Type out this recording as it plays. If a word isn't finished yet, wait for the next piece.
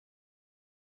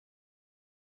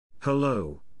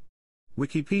Hello.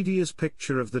 Wikipedia's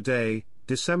picture of the day,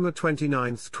 December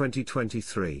 29,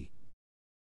 2023.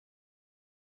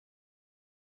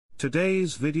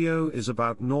 Today's video is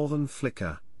about northern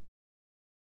flicker.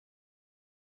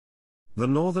 The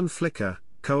northern flicker,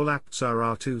 Colaptes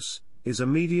auratus, is a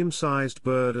medium-sized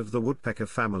bird of the woodpecker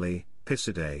family,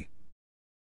 Picidae.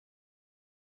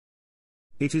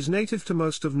 It is native to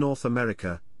most of North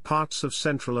America, parts of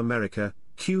Central America,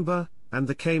 Cuba, and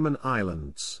the Cayman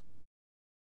Islands.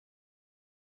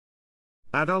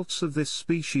 Adults of this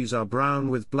species are brown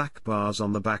with black bars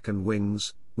on the back and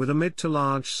wings, with a mid to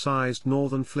large-sized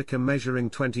northern flicker measuring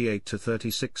 28 to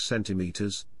 36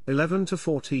 centimeters, 11 to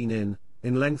 14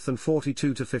 in length and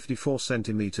 42 to 54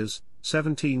 centimeters,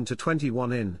 17 to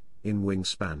 21 in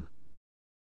wingspan.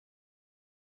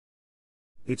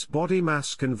 Its body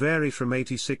mass can vary from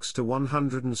 86 to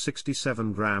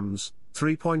 167 grams,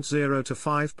 3.0 to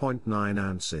 5.9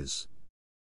 ounces.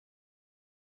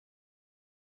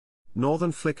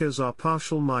 Northern flickers are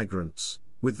partial migrants,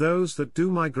 with those that do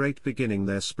migrate beginning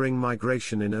their spring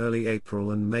migration in early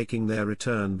April and making their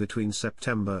return between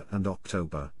September and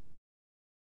October.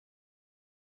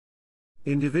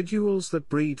 Individuals that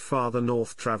breed farther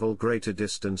north travel greater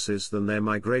distances than their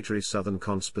migratory southern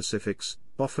conspecifics,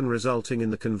 often resulting in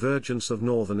the convergence of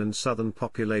northern and southern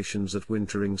populations at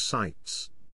wintering sites.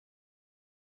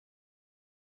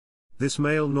 This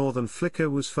male northern flicker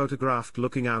was photographed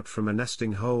looking out from a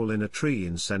nesting hole in a tree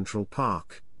in Central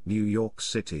Park, New York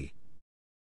City.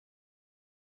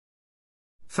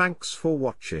 Thanks for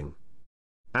watching.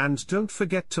 And don't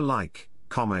forget to like,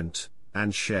 comment,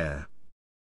 and share.